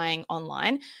they're buying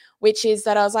online, which is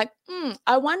that I was like,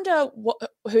 I wonder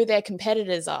who their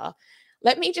competitors are.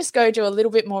 Let me just go do a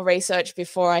little bit more research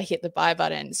before I hit the buy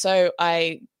button. So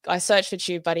I searched for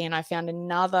TubeBuddy, and I found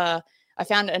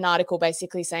an article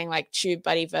basically saying like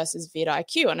TubeBuddy versus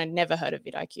vidIQ, and I'd never heard of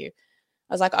vidIQ. I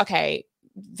was like, okay,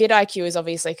 vidIQ is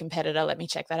obviously a competitor. Let me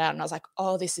check that out. And I was like,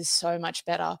 oh, this is so much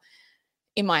better,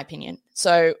 in my opinion.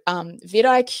 So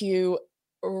vidIQ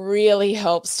really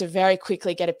helps to very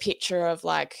quickly get a picture of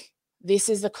like, this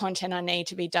is the content I need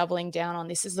to be doubling down on.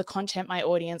 This is the content my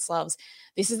audience loves.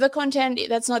 This is the content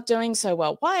that's not doing so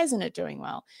well. Why isn't it doing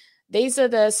well? These are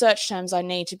the search terms I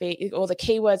need to be, or the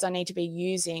keywords I need to be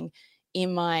using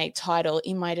in my title,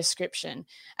 in my description.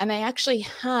 And they actually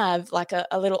have like a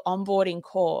little onboarding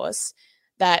course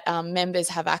that members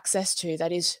have access to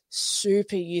that is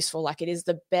super useful. Like it is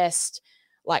the best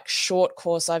like short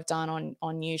course I've done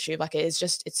on YouTube. Like it's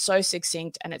so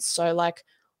succinct and it's so like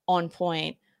on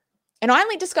point. And I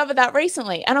only discovered that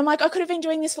recently. And I'm like, I could have been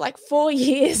doing this for like 4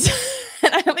 years.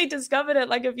 And I only discovered it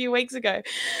like a few weeks ago.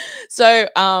 So,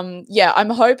 yeah,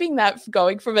 I'm hoping that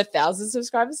going from 1,000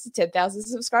 subscribers to 10,000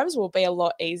 subscribers will be a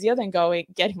lot easier than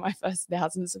getting my first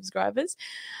 1,000 subscribers.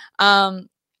 The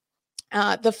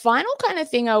final kind of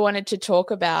thing I wanted to talk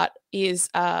about is,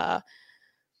 I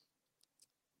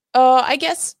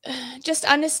guess just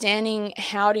understanding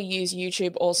how to use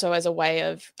YouTube also as a way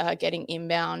of getting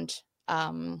inbound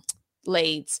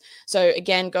leads. So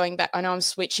again, going back, I know I'm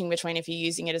switching between if you're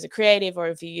using it as a creative or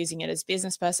if you're using it as a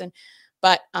business person,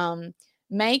 but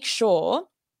make sure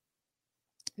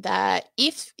that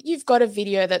if you've got a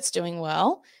video that's doing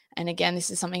well, and again, this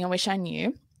is something I wish I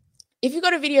knew, if you've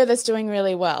got a video that's doing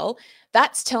really well,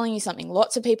 that's telling you something.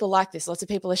 Lots of people like this. Lots of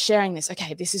people are sharing this.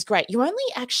 Okay, this is great. You only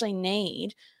actually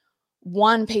need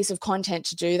one piece of content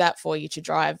to do that for you to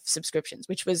drive subscriptions,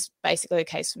 which was basically the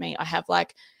case for me. I have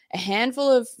like a handful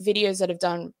of videos that have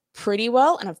done pretty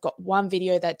well, and I've got one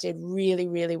video that did really,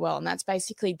 really well, and that's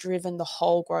basically driven the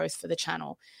whole growth for the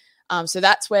channel. So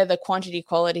that's where the quantity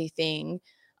quality thing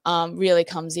really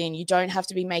comes in. You don't have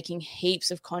to be making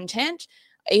heaps of content,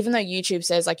 even though YouTube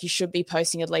says like you should be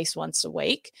posting at least once a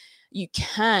week. You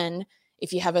can,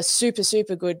 if you have a super,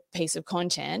 super good piece of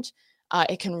content,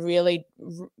 it can really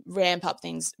ramp up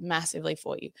things massively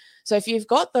for you. So if you've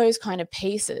got those kind of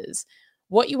pieces,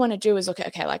 what you want to do is look at,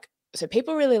 okay, like, so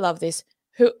people really love this.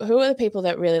 Who are the people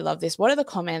that really love this? What are the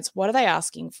comments? What are they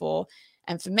asking for?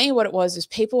 And for me, what it was is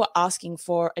people were asking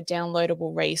for a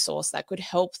downloadable resource that could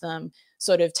help them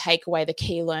sort of take away the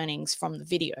key learnings from the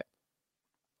video.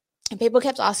 And people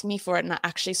kept asking me for it, and I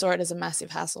actually saw it as a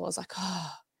massive hassle. I was like,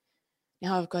 oh,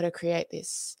 now I've got to create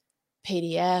this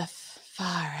PDF.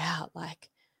 Far out. Like,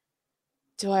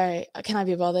 can I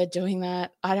be bothered doing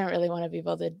that? I don't really want to be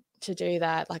bothered to do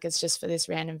that. Like, it's just for this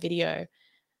random video.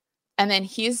 And then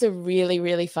here's the really,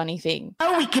 really funny thing.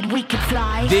 Oh, we could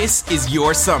fly. This is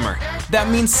your summer. That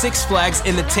means Six Flags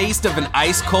and the taste of an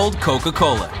ice-cold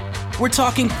Coca-Cola. We're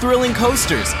talking thrilling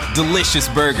coasters, delicious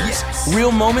burgers,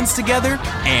 real moments together,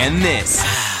 and this.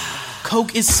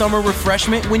 Coke is summer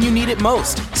refreshment when you need it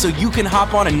most, so you can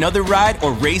hop on another ride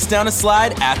or race down a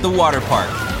slide at the water park.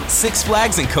 Six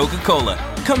Flags and Coca-Cola.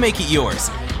 Come make it yours.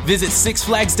 Visit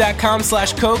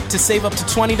sixflags.com/Coke to save up to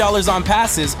 $20 on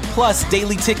passes, plus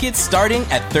daily tickets starting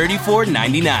at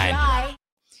 $34.99.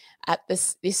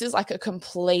 This is like a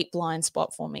complete blind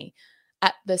spot for me.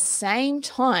 At the same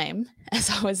time as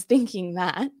I was thinking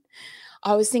that,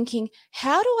 I was thinking,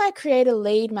 how do I create a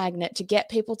lead magnet to get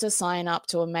people to sign up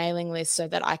to a mailing list so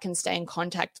that I can stay in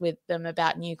contact with them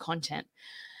about new content?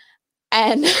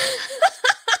 And I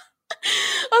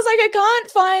was like, I can't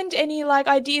find any like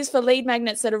ideas for lead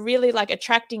magnets that are really like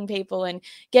attracting people and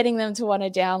getting them to want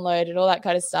to download and all that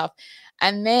kind of stuff.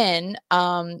 And then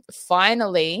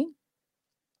finally,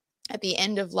 at the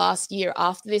end of last year,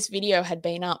 after this video had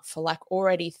been up for like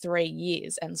already 3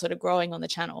 years and sort of growing on the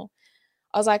channel,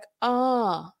 I was like,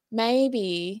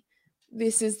 maybe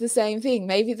this is the same thing.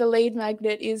 Maybe the lead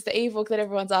magnet is the ebook that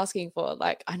everyone's asking for.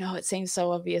 Like, I know it seems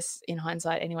so obvious in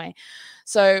hindsight anyway.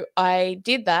 So I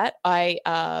did that.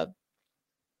 I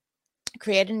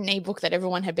created an ebook that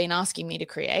everyone had been asking me to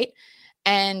create.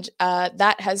 And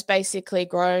that has basically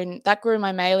grown. That grew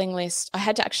my mailing list. I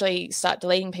had to actually start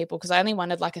deleting people because I only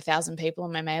wanted like 1,000 people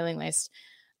on my mailing list.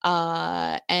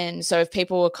 And so if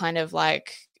people were kind of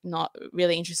like not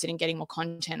really interested in getting more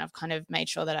content, I've kind of made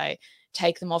sure that I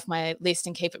take them off my list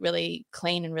and keep it really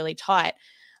clean and really tight.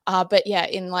 But yeah,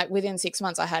 within 6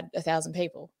 months, I had 1,000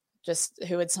 people just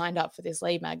who had signed up for this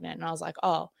lead magnet. And I was like,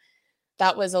 oh,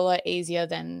 that was a lot easier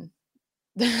than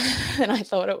I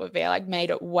thought it would be. I made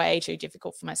it way too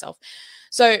difficult for myself.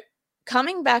 So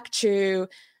coming back to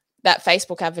that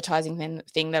Facebook advertising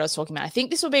thing that I was talking about, I think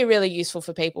this will be really useful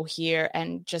for people here,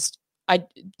 and just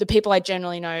the people I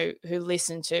generally know who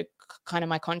listen to kind of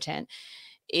my content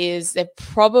is they're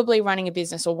probably running a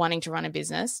business or wanting to run a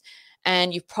business.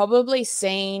 And you've probably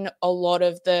seen a lot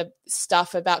of the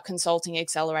stuff about consulting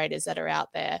accelerators that are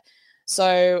out there.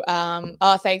 So,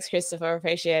 thanks, Christopher.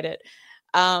 Appreciate it.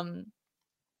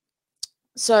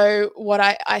 So what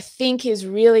I think is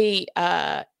really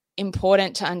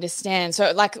important to understand.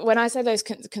 So when I say those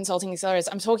consulting accelerators,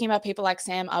 I'm talking about people like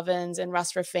Sam Ovens and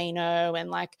Russ Ruffino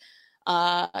and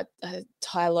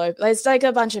Ty Loeb. There's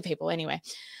a bunch of people anyway.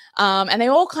 And they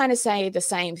all kind of say the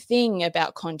same thing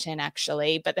about content,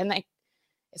 actually, but then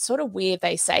it's sort of weird.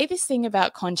 They say this thing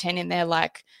about content in their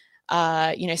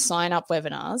sign up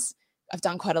webinars. I've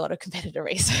done quite a lot of competitor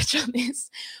research on this,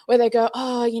 where they go,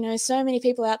 so many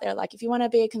people out there, if you want to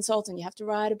be a consultant, you have to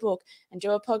write a book and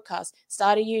do a podcast,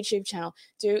 start a YouTube channel,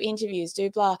 do interviews, do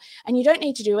blah. And you don't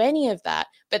need to do any of that.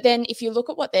 But then if you look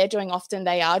at what they're doing, often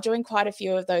they are doing quite a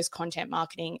few of those content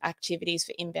marketing activities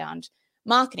for inbound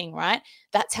marketing, right?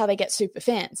 That's how they get super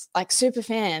fans. Super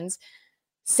fans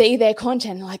see their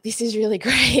content and this is really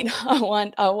great. I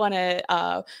want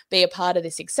to be a part of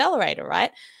this accelerator,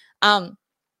 right?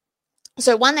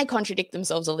 So one, they contradict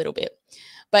themselves a little bit,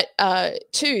 but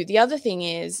two, the other thing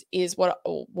is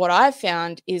what I've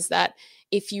found is that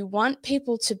if you want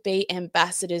people to be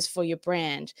ambassadors for your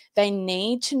brand, they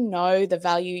need to know the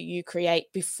value you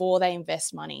create before they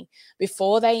invest money,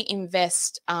 before they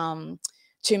invest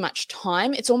too much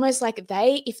time. It's almost like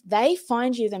if they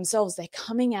find you themselves, they're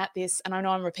coming at this, and I know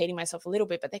I'm repeating myself a little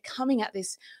bit, but they're coming at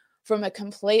this from a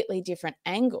completely different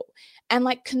angle. And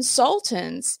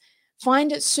consultants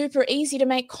find it super easy to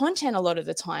make content a lot of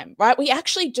the time, right? We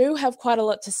actually do have quite a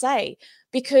lot to say,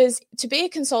 because to be a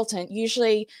consultant,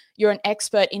 usually you're an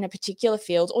expert in a particular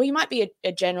field, or you might be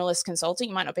a generalist consultant,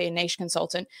 you might not be a niche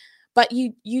consultant, but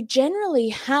you generally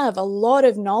have a lot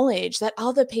of knowledge that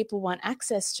other people want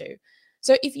access to.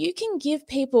 So if you can give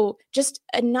people just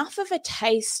enough of a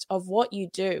taste of what you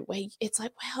do, where it's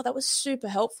wow, that was super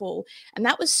helpful, and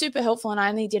that was super helpful, and I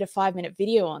only did a 5-minute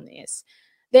video on this,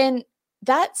 then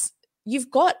you've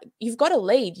got a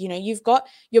lead.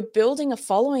 You're building a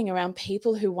following around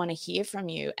people who want to hear from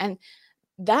you, and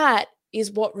that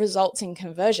is what results in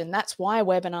conversion. That's why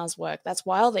webinars work. That's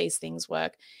why all these things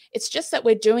work. It's just that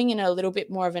we're doing it in a little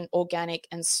bit more of an organic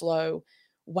and slow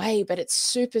way, but it's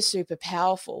super, super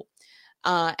powerful.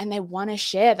 And they want to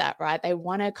share that, right? They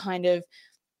want to kind of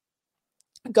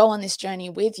go on this journey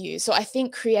with you. So I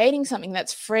think creating something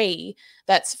that's free,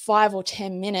 that's 5 or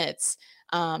 10 minutes,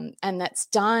 and that's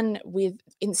done with,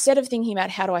 instead of thinking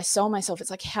about how do I sell myself,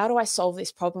 it's how do I solve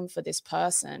this problem for this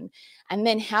person? And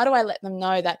then how do I let them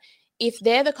know that if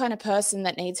they're the kind of person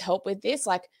that needs help with this,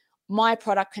 my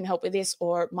product can help with this,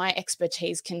 or my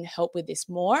expertise can help with this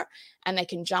more, and they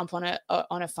can jump on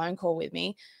a phone call with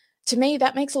me. To me,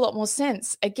 that makes a lot more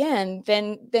sense, again,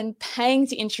 than paying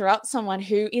to interrupt someone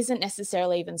who isn't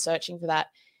necessarily even searching for that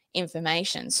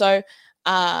information. So,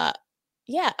 I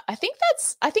think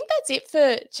that's it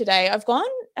for today. I've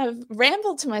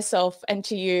rambled to myself and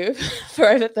to you for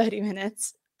over 30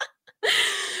 minutes.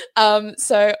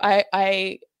 So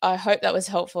I hope that was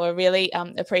helpful. I really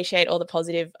appreciate all the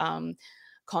positive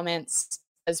comments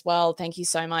as well. Thank you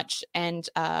so much. And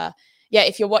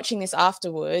if you're watching this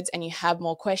afterwards and you have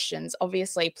more questions,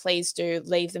 obviously please do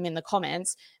leave them in the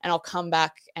comments, and I'll come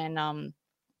back and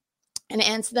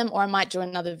answer them, or I might do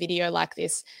another video like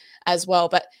this as well.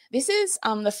 But this is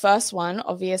the first one,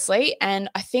 obviously, and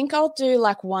I think I'll do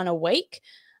one a week,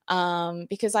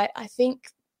 because I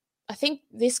think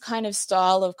this kind of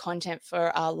style of content for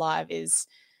our live is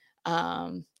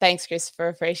thanks, Christopher,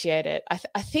 appreciate it.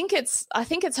 I think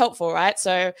it's helpful, right?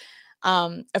 So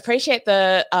appreciate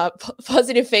the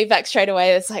positive feedback straight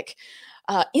away. It's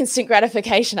instant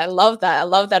gratification. I love that. I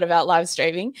love that about live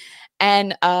streaming.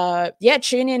 And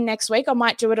tune in next week. I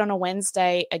might do it on a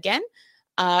Wednesday again.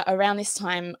 Around this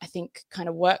time, I think kind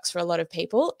of works for a lot of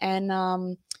people. And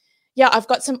I've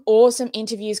got some awesome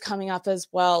interviews coming up as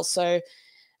well. So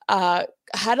I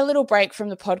had a little break from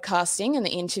the podcasting and the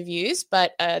interviews,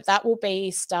 but that will be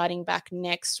starting back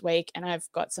next week. And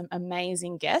I've got some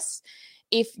amazing guests.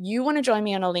 If you want to join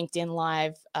me on a LinkedIn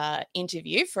Live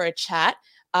interview for a chat,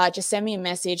 just send me a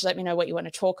message. Let me know what you want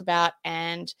to talk about,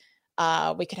 and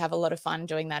we could have a lot of fun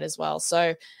doing that as well.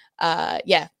 So,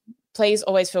 please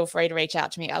always feel free to reach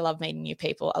out to me. I love meeting new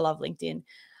people. I love LinkedIn.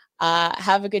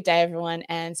 Have a good day, everyone,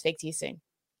 and speak to you soon.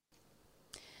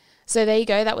 So there you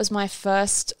go. That was my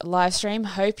first live stream.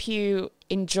 Hope you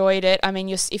enjoyed it. I mean,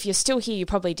 if you're still here, you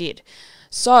probably did.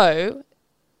 So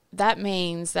that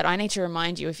means that I need to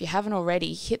remind you, if you haven't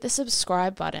already, hit the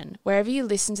subscribe button. Wherever you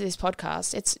listen to this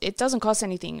podcast, it doesn't cost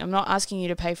anything. I'm not asking you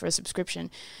to pay for a subscription.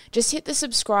 Just hit the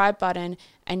subscribe button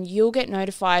and you'll get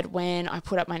notified when I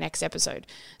put up my next episode.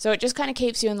 So it just kind of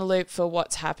keeps you in the loop for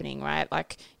what's happening, right?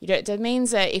 Like, that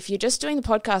means that if you're just doing the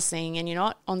podcast thing and you're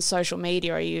not on social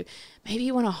media, or maybe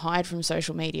you want to hide from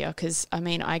social media, because, I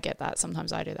mean, I get that.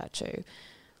 Sometimes I do that too.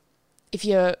 If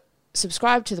you're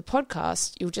subscribe to the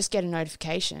podcast, you'll just get a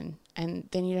notification and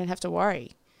then you don't have to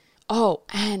worry. Oh,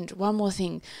 and one more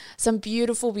thing. Some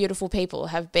beautiful, beautiful people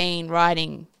have been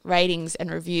writing ratings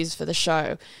and reviews for the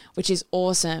show, which is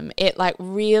awesome. It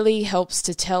really helps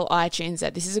to tell iTunes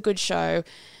that this is a good show.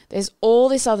 There's all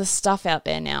this other stuff out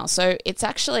there now. So it's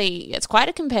quite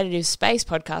a competitive space,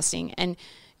 podcasting. And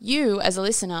you as a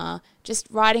listener, just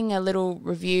writing a little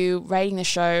review, rating the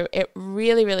show, it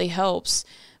really, really helps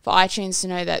for iTunes to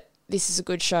know that this is a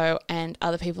good show and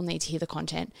other people need to hear the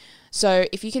content. So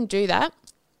if you can do that,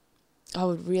 I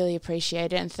would really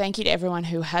appreciate it. And thank you to everyone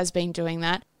who has been doing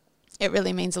that. It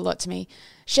really means a lot to me.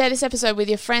 Share this episode with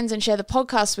your friends and share the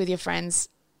podcast with your friends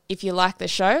if you like the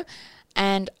show.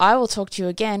 And I will talk to you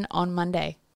again on Monday.